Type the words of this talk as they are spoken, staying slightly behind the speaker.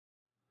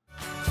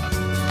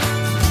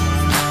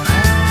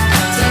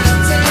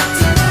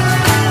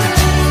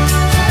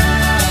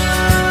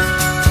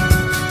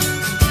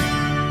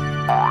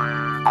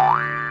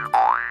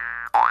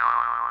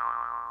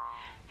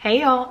Hey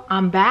y'all,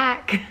 I'm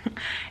back.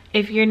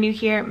 If you're new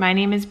here, my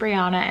name is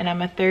Brianna and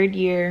I'm a third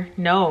year.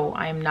 No,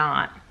 I'm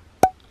not.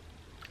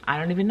 I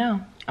don't even know.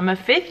 I'm a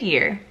fifth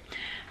year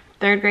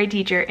third grade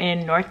teacher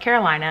in North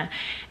Carolina,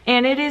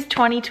 and it is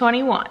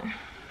 2021.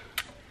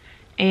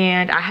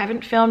 And I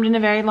haven't filmed in a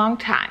very long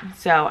time,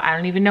 so I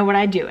don't even know what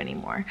I do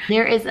anymore.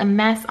 There is a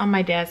mess on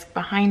my desk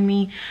behind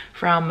me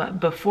from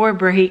before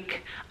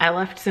break. I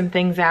left some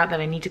things out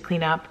that I need to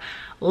clean up.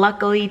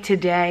 Luckily,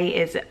 today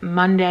is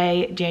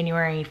Monday,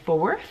 January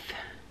 4th.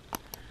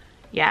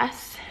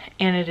 Yes,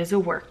 and it is a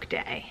work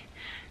day.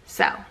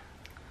 So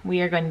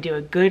we are going to do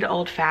a good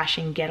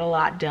old-fashioned get a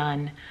lot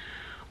done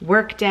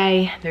work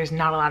day. There's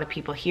not a lot of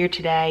people here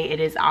today. It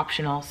is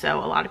optional, so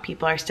a lot of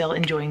people are still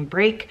enjoying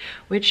break,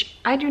 which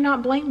I do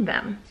not blame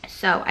them.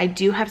 So I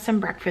do have some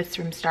breakfast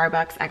from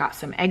Starbucks. I got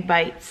some egg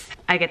bites.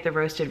 I get the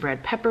roasted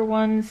red pepper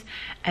ones,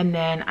 and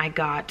then I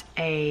got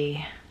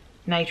a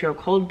nitro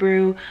cold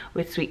brew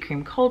with sweet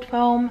cream cold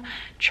foam.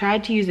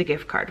 Tried to use a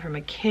gift card from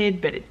a kid,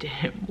 but it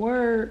didn't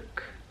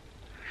work.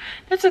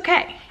 That's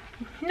okay.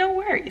 No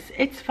worries,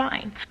 it's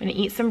fine. I'm gonna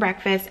eat some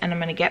breakfast and I'm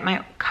gonna get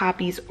my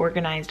copies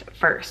organized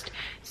first.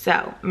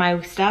 So my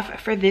stuff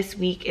for this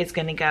week is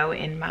gonna go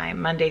in my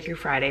Monday through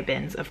Friday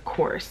bins, of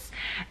course.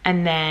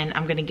 And then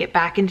I'm gonna get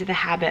back into the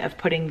habit of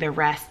putting the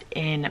rest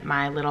in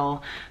my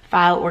little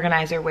file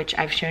organizer, which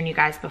I've shown you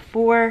guys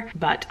before,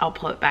 but I'll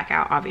pull it back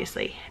out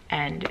obviously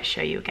and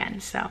show you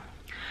again. So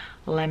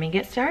let me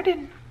get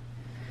started.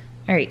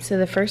 All right, so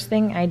the first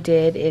thing I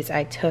did is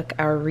I took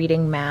our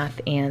reading,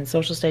 math, and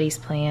social studies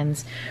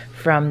plans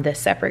from the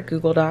separate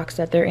Google Docs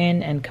that they're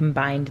in and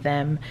combined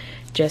them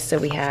just so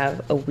we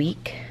have a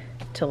week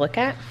to look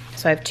at.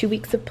 So I have 2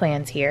 weeks of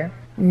plans here.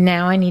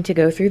 Now I need to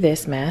go through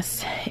this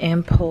mess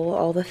and pull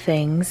all the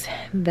things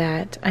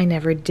that I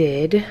never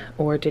did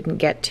or didn't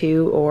get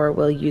to or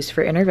will use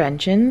for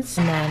interventions.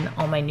 And then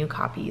all my new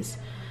copies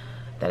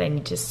that I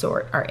need to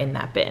sort are in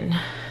that bin.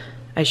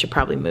 I should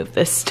probably move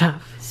this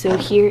stuff. So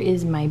here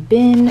is my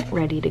bin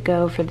ready to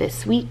go for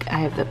this week. I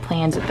have the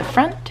plans at the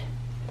front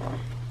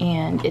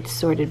and it's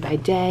sorted by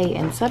day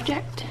and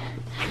subject.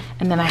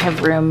 And then I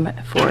have room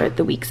for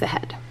the weeks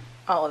ahead.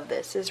 All of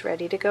this is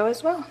ready to go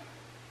as well.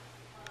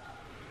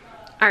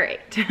 All right,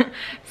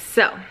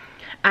 so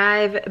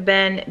I've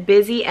been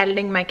busy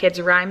editing my kids'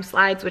 rhyme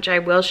slides, which I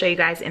will show you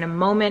guys in a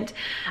moment.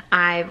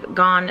 I've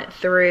gone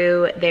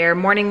through their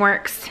morning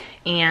works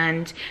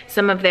and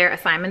some of their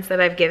assignments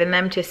that I've given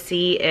them to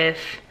see if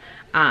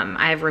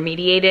I've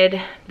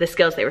remediated the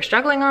skills they were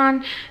struggling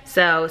on.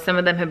 So some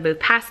of them have moved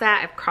past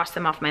that. I've crossed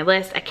them off my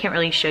list. I can't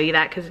really show you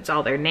that because it's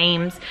all their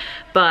names,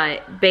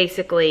 but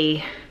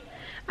basically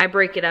I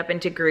break it up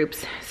into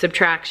groups: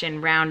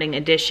 subtraction, rounding,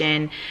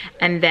 addition,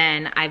 and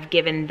then I've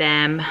given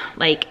them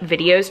like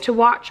videos to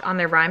watch on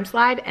their rhyme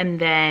slide, and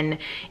then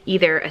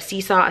either a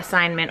seesaw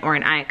assignment or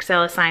an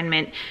IXL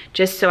assignment,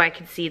 just so I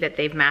can see that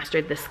they've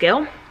mastered the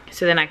skill.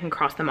 So then I can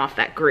cross them off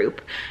that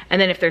group. And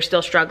then if they're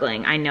still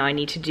struggling, I know I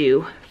need to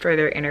do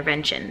further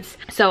interventions.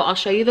 So I'll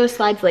show you those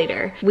slides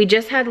later. We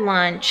just had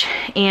lunch,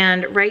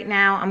 and right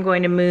now I'm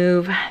going to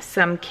move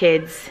some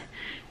kids'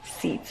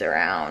 seats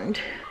around.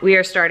 We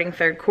are starting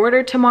third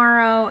quarter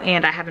tomorrow,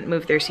 and I haven't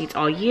moved their seats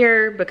all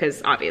year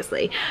because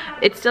obviously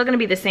it's still gonna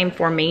be the same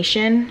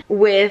formation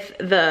with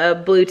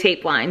the blue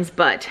tape lines,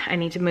 but I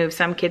need to move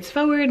some kids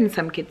forward and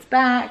some kids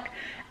back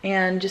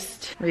and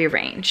just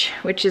rearrange,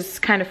 which is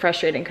kind of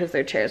frustrating because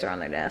their chairs are on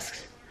their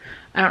desks.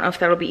 I don't know if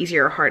that'll be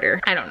easier or harder.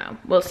 I don't know,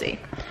 we'll see.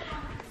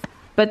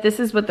 But this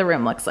is what the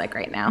room looks like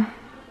right now.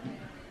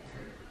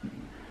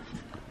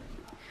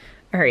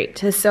 All right,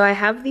 so I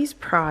have these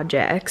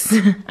projects.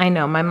 I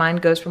know, my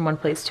mind goes from one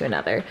place to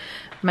another.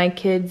 My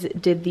kids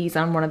did these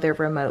on one of their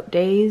remote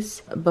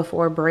days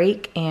before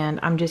break, and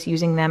I'm just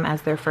using them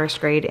as their first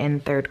grade in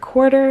third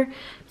quarter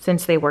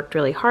since they worked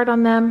really hard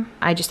on them.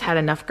 I just had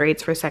enough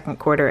grades for second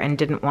quarter and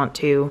didn't want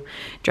to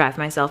drive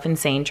myself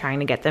insane trying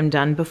to get them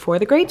done before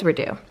the grades were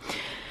due.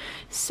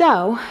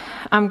 So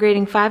I'm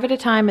grading 5 at a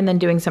time and then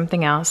doing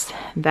something else.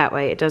 That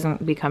way it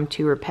doesn't become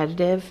too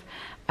repetitive.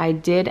 I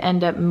did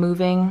end up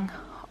moving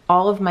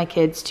all of my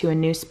kids to a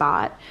new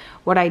spot.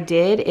 What I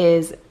did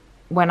is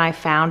when I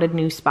found a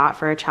new spot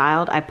for a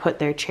child, I put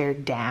their chair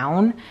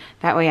down.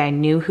 That way I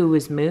knew who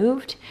was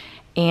moved.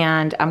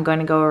 And I'm going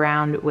to go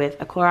around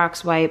with a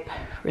Clorox wipe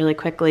really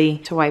quickly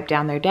to wipe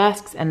down their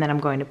desks, and then I'm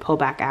going to pull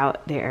back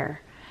out their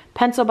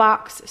pencil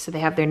box so they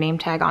have their name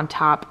tag on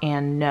top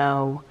and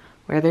know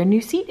where their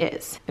new seat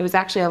is. It was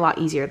actually a lot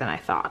easier than I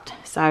thought.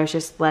 So I was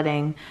just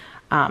letting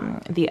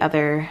the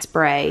other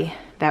spray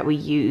that we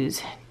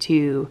use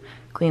to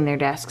clean their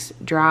desks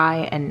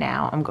dry, and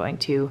now I'm going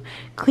to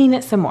clean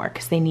it some more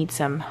because they need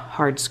some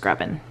hard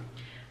scrubbing.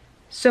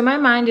 So my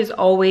mind is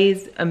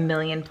always a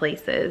million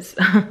places.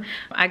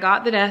 I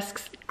got the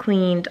desks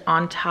cleaned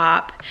on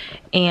top,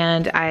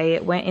 and I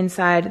went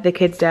inside the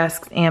kids'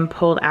 desks and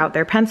pulled out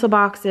their pencil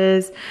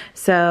boxes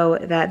so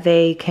that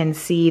they can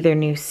see their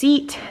new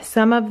seat.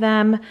 Some of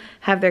them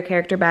have their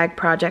character bag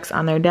projects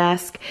on their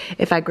desk.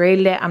 If I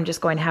graded it, I'm just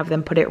going to have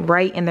them put it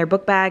right in their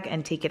book bag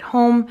and take it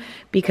home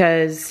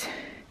because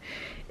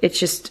it's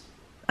just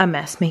a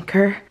mess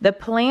maker. The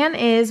plan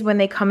is when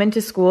they come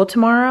into school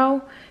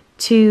tomorrow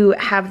to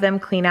have them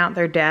clean out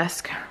their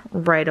desk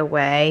right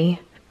away,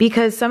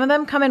 because some of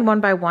them come in one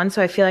by one,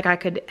 so I feel like I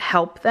could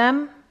help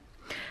them.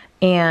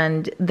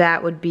 And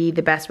that would be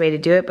the best way to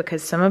do it,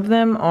 because some of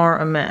them are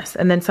a mess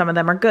and then some of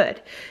them are good.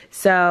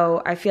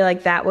 So I feel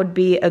like that would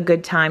be a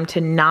good time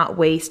to not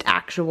waste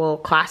actual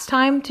class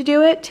time to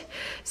do it.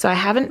 So I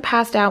haven't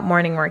passed out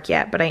morning work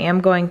yet, but I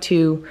am going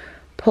to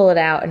pull it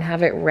out and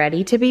have it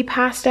ready to be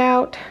passed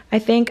out. I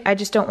think I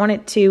just don't want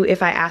it to,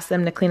 if I ask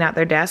them to clean out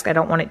their desk, I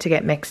don't want it to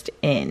get mixed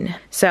in.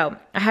 So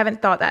I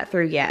haven't thought that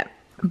through yet.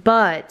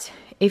 But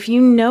if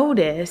you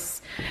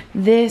notice,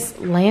 this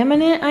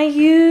laminate I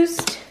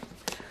used,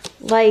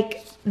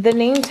 like the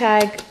name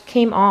tag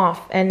came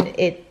off and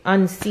it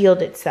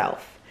unsealed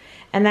itself.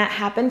 And that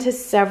happened to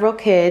several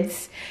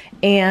kids,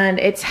 and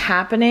it's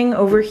happening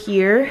over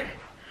here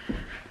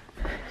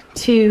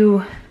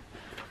to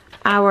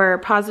our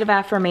positive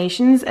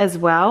affirmations as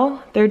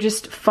well. They're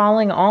just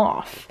falling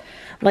off.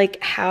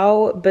 Like,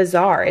 how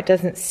bizarre. It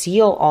doesn't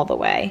seal all the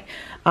way.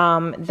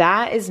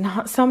 That is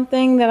not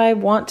something that I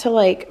want to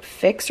like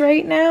fix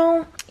right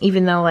now,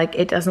 even though like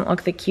it doesn't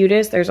look the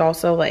cutest. There's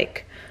also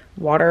like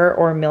water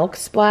or milk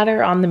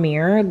splatter on the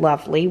mirror.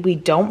 Lovely. We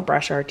don't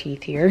brush our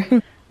teeth here.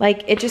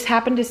 Like, it just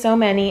happened to so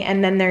many,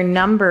 and then their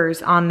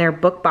numbers on their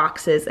book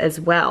boxes as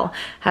well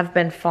have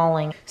been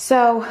falling.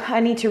 So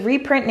I need to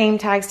reprint name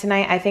tags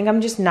tonight. I think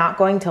I'm just not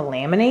going to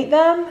laminate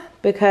them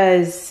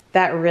because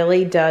that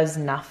really does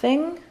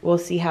nothing. We'll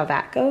see how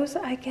that goes,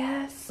 I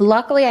guess.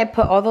 Luckily, I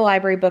put all the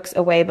library books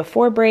away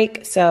before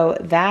break, so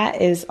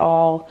that is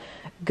all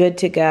good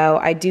to go.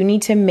 I do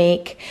need to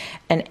make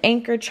an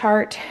anchor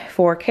chart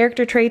for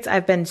character traits.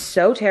 I've been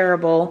so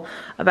terrible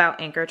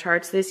about anchor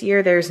charts this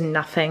year. There's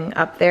nothing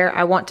up there.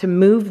 I want to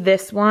move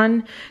this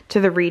one to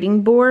the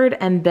reading board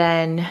and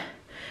then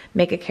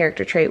make a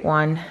character trait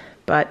one,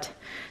 but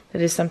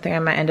that is something I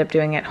might end up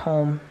doing at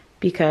home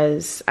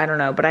because I don't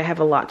know, but I have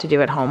a lot to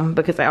do at home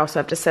because I also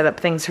have to set up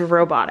things for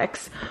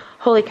robotics.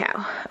 Holy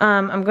cow.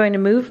 I'm going to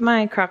move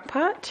my crock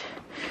pot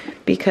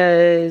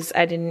because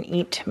I didn't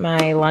eat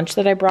my lunch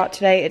that I brought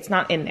today. It's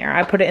not in there.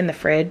 I put it in the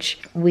fridge.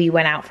 We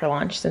went out for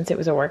lunch since it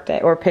was a work day,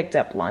 or picked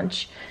up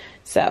lunch.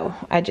 So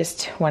I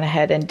just went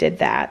ahead and did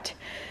that.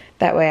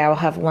 That way I will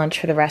have lunch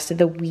for the rest of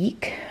the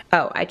week.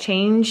 Oh, I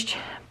changed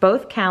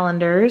both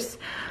calendars.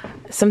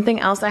 Something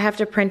else I have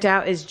to print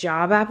out is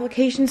job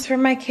applications for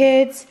my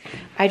kids.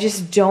 I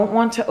just don't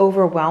want to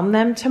overwhelm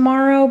them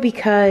tomorrow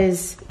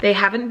because they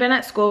haven't been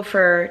at school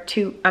for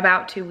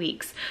about 2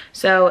 weeks.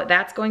 So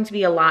that's going to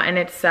be a lot in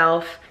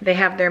itself. They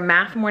have their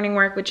math morning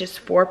work, which is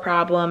 4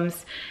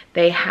 problems.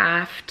 They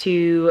have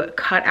to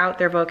cut out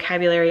their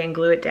vocabulary and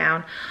glue it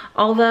down.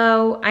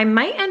 Although I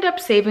might end up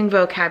saving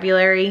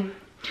vocabulary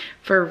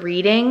for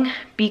reading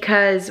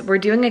because we're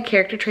doing a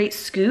character trait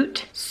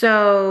Scoot.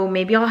 So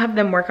maybe I'll have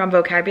them work on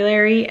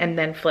vocabulary and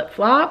then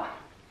flip-flop.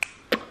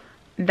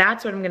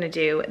 That's what I'm gonna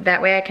do.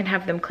 That way I can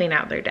have them clean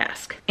out their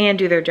desk and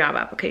do their job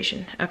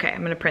application. Okay,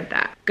 I'm gonna print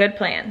that. Good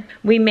plan.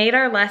 We made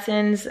our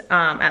lessons,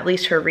 at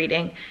least for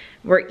reading.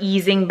 We're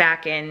easing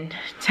back in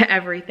to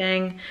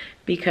everything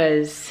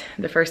because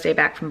the first day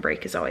back from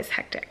break is always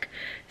hectic.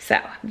 So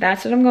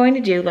that's what I'm going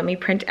to do. Let me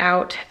print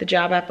out the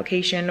job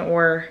application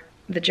or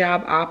the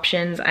job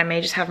options. I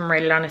may just have them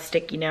write it on a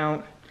sticky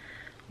note.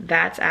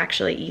 That's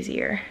actually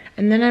easier.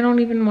 And then I don't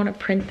even want to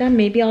print them.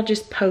 Maybe I'll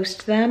just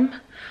post them.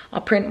 I'll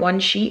print one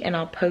sheet and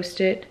I'll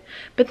post it.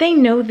 But they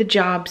know the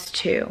jobs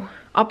too.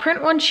 I'll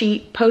print one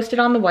sheet, post it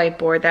on the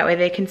whiteboard. That way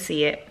they can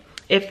see it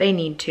if they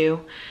need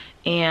to.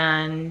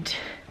 And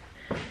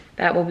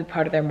that will be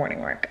part of their morning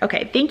work.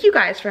 Okay, thank you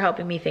guys for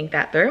helping me think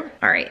that through.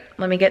 All right,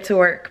 let me get to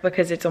work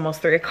because it's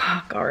almost 3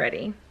 o'clock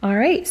already. All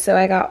right, so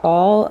I got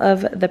all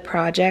of the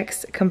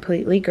projects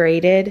completely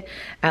graded,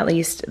 at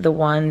least the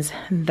ones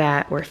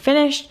that were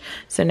finished.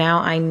 So now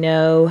I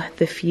know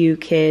the few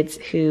kids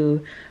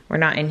who were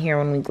not in here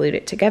when we glued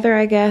it together,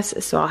 I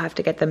guess. So I'll have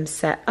to get them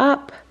set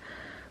up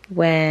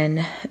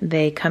when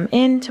they come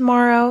in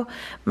tomorrow.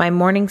 My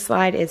morning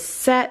slide is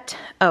set.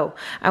 Oh,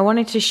 I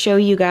wanted to show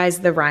you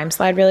guys the rhyme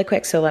slide really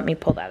quick, so let me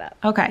pull that up.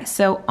 Okay,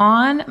 so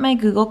on my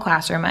Google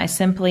Classroom, I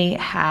simply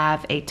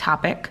have a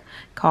topic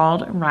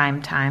called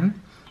Rhyme Time,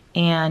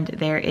 and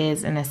there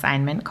is an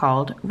assignment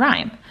called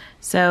Rhyme.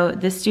 So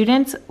the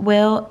students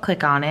will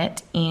click on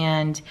it,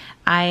 and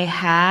I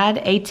had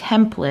a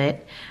template,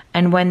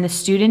 and when the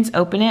students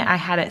open it, I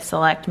had it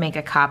select make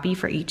a copy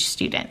for each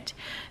student.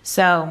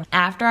 So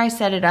after I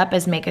set it up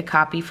as make a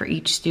copy for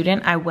each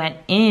student, I went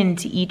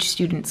into each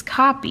student's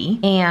copy,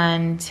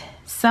 and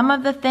some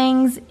of the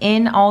things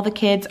in all the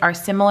kids are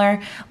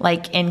similar.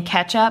 Like in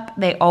Ketchup,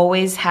 they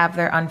always have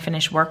their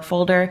unfinished work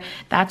folder.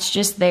 That's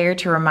just there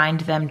to remind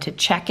them to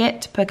check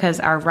it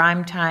because our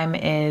rhyme time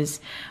is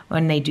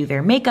when they do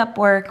their makeup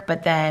work,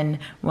 but then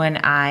when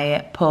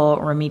I pull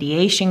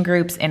remediation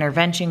groups,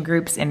 intervention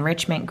groups,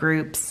 enrichment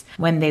groups,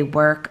 when they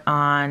work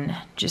on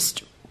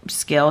just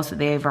skills that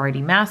they've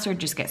already mastered,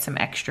 just get some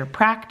extra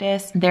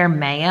practice. Their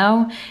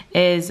Mayo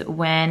is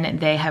when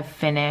they have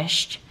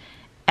finished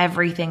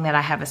everything that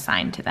I have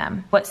assigned to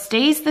them. What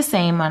stays the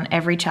same on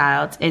every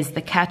child is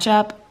the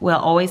ketchup will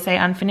always say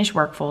unfinished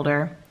work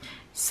folder.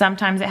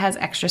 Sometimes it has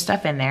extra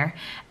stuff in there.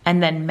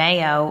 And then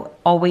mayo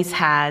always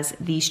has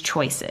these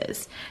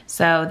choices.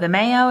 So the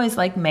mayo is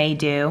like may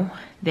do.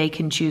 They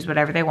can choose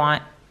whatever they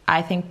want.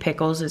 I think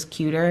pickles is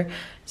cuter,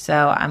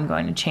 so I'm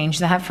going to change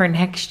that for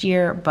next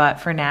year, but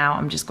for now,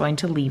 I'm just going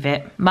to leave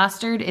it.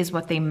 Mustard is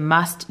what they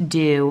must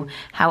do.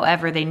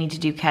 However, they need to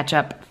do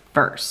ketchup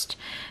first.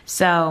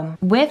 So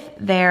with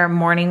their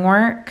morning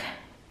work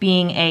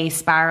being a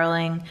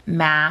spiraling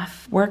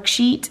math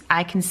worksheet,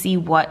 I can see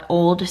what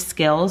old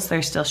skills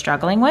they're still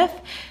struggling with.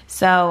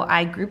 So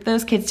I group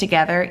those kids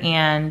together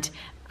and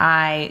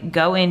I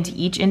go into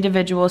each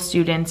individual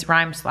student's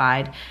rhyme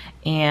slide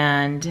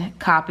and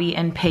copy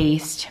and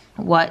paste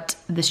what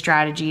the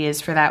strategy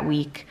is for that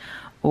week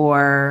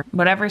or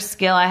whatever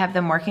skill I have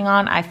them working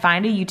on. I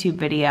find a YouTube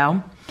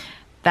video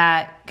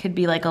that could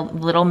be like a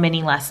little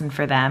mini lesson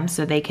for them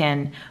so they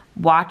can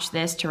watch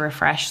this to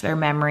refresh their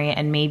memory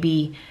and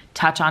maybe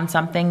touch on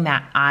something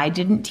that I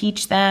didn't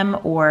teach them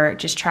or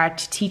just try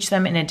to teach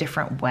them in a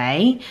different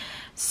way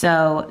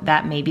so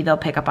that maybe they'll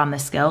pick up on the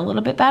skill a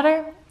little bit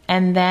better.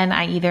 And then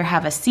I either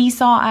have a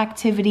seesaw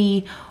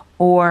activity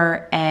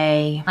or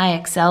a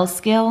IXL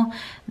skill.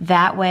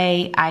 That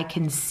way I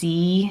can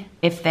see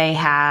if they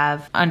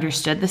have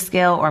understood the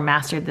skill or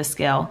mastered the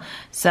skill.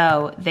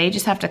 So they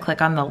just have to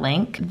click on the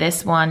link.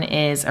 This one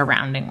is a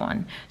rounding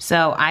one.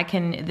 So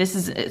this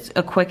is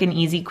a quick and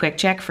easy quick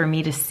check for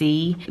me to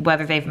see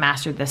whether they've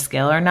mastered the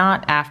skill or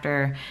not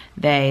after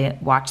they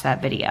watch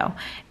that video.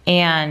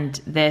 And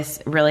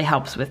this really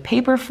helps with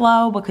paper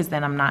flow because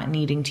then I'm not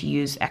needing to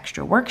use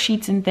extra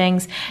worksheets and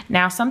things.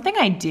 Now, something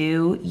I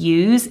do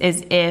use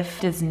is if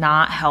it does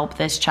not help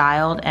this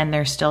child and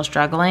they're still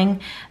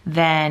struggling,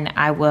 then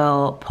I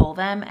will pull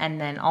them and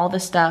then all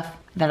the stuff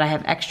that I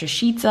have extra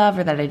sheets of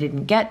or that I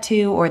didn't get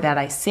to or that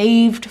I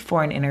saved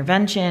for an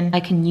intervention, I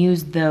can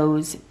use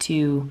those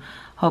to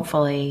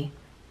hopefully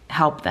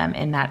help them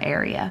in that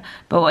area.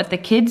 But what the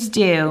kids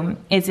do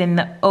is in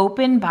the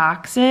open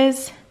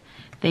boxes,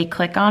 they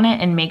click on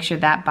it and make sure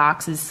that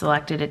box is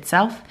selected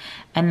itself,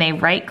 and they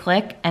right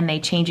click and they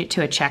change it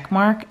to a check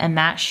mark, and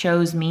that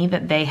shows me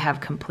that they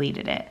have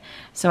completed it.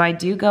 So I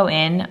do go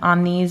in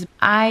on these.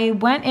 I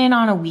went in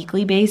on a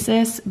weekly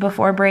basis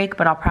before break,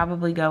 but I'll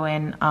probably go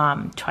in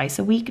twice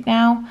a week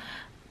now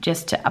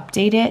just to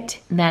update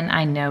it. Then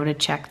I know to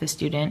check the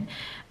student,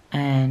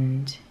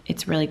 and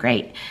it's really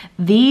great.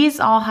 These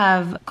all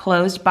have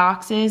closed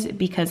boxes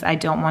because I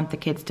don't want the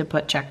kids to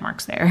put check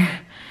marks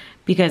there.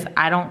 Because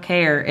I don't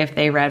care if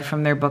they read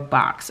from their book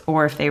box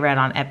or if they read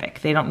on Epic.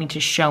 They don't need to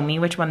show me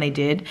which one they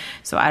did.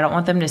 So I don't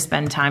want them to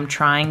spend time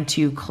trying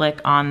to click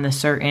on the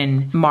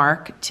certain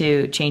mark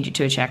to change it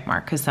to a check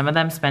mark, because some of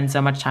them spend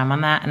so much time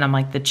on that. And I'm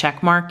like, the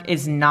check mark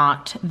is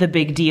not the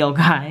big deal,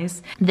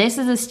 guys. This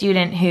is a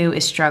student who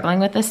is struggling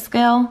with this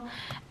skill.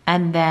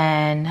 And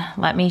then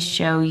let me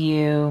show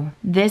you,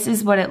 this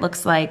is what it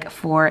looks like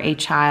for a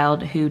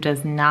child who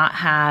does not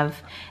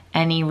have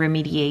any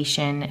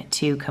remediation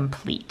to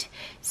complete.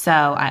 So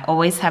I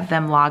always have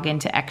them log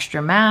into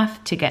Extra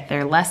Math to get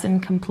their lesson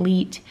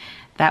complete.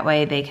 That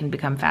way they can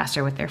become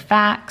faster with their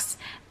facts.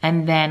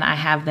 And then I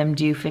have them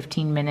do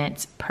 15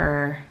 minutes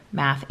per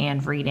math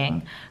and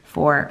reading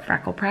for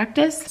freckle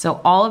practice. So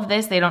all of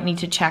this they don't need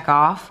to check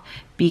off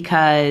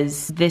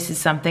because this is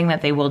something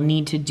that they will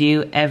need to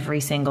do every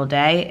single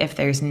day if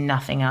there's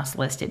nothing else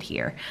listed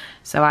here.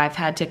 So I've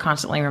had to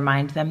constantly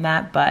remind them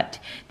that, but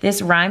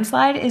this rhyme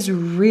slide is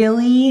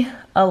really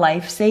a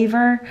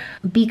lifesaver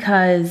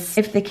because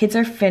if the kids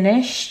are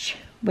finished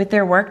with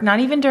their work,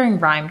 not even during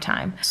rhyme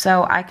time,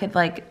 so I could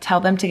like tell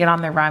them to get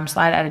on their rhyme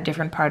slide at a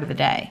different part of the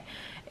day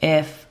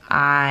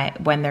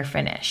when they're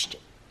finished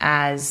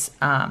as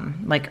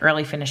like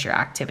early finisher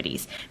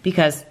activities,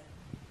 because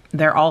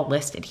they're all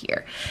listed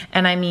here.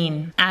 And I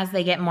mean, as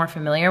they get more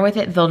familiar with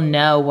it, they'll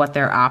know what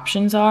their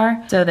options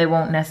are. So they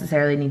won't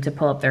necessarily need to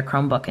pull up their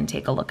Chromebook and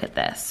take a look at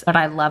this. But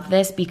I love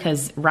this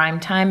because rhyme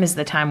time is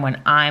the time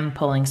when I'm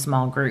pulling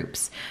small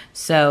groups.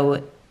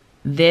 So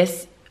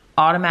this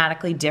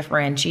automatically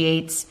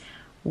differentiates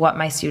what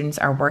my students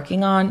are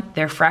working on.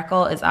 Their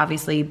freckle is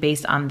obviously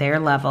based on their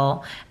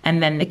level.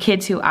 And then the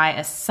kids who I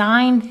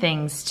assign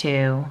things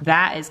to,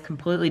 that is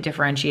completely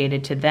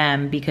differentiated to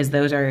them because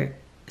those are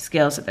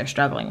skills that they're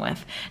struggling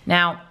with.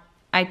 Now,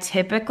 I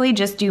typically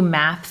just do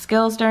math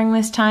skills during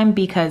this time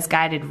because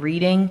guided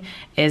reading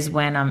is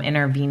when I'm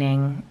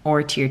intervening,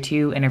 or tier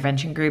 2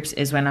 intervention groups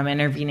is when I'm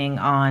intervening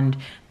on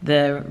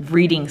the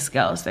reading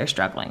skills they're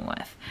struggling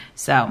with.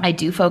 So I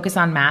do focus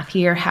on math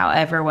here.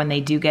 However, when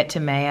they do get to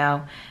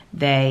Mayo,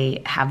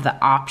 they have the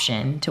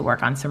option to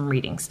work on some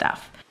reading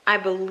stuff. I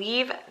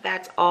believe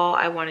that's all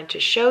I wanted to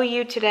show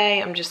you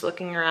today. I'm just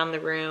looking around the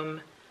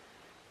room,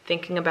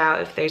 thinking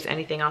about if there's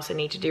anything else I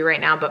need to do right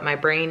now, but my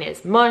brain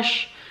is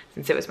mush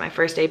since it was my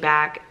first day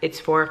back. It's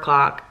 4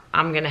 o'clock.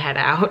 I'm gonna head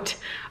out.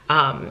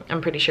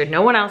 I'm pretty sure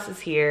no one else is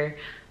here.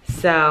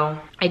 So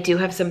I do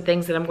have some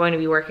things that I'm going to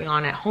be working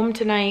on at home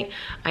tonight.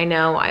 I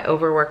know I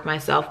overwork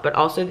myself, but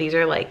also these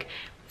are like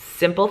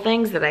simple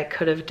things that I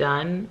could have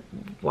done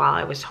while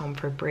I was home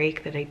for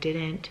break that I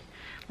didn't.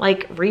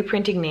 Like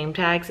reprinting name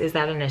tags, is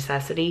that a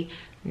necessity?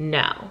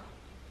 No,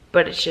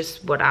 but it's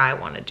just what I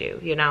want to do,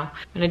 you know?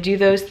 I'm gonna do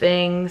those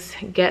things,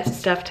 get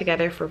stuff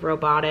together for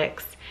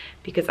robotics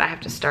because I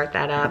have to start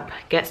that up,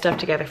 get stuff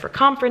together for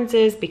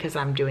conferences because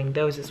I'm doing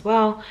those as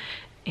well.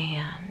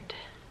 And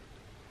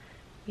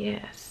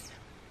yes.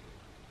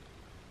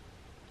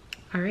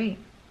 All right.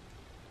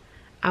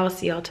 I will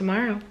see y'all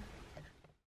tomorrow.